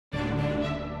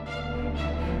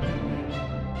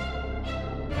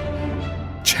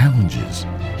Challenges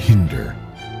hinder.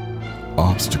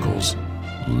 Obstacles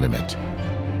limit.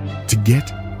 To get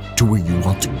to where you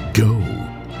want to go,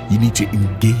 you need to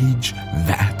engage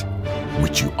that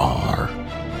which you are.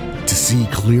 To see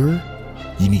clearer,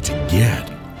 you need to get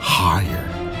higher.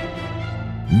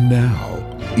 Now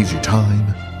is your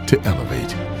time to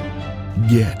elevate.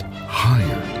 Get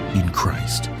higher in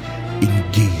Christ.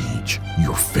 Engage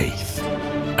your faith.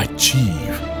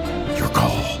 Achieve your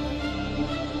call.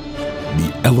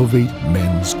 The Elevate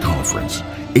Men's Conference,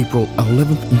 April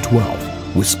 11th and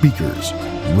 12th, with speakers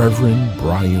Reverend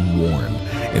Brian Warren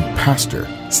and Pastor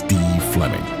Steve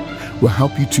Fleming, will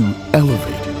help you to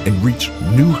elevate and reach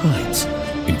new heights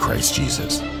in Christ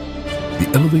Jesus.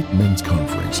 The Elevate Men's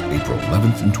Conference, April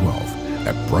 11th and 12th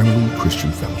at Brimley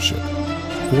Christian Fellowship.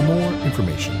 For more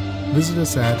information, visit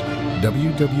us at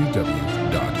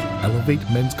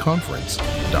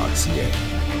www.elevatemensconference.ca.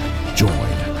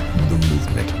 Join the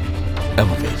movement.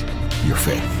 Elevate your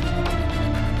faith.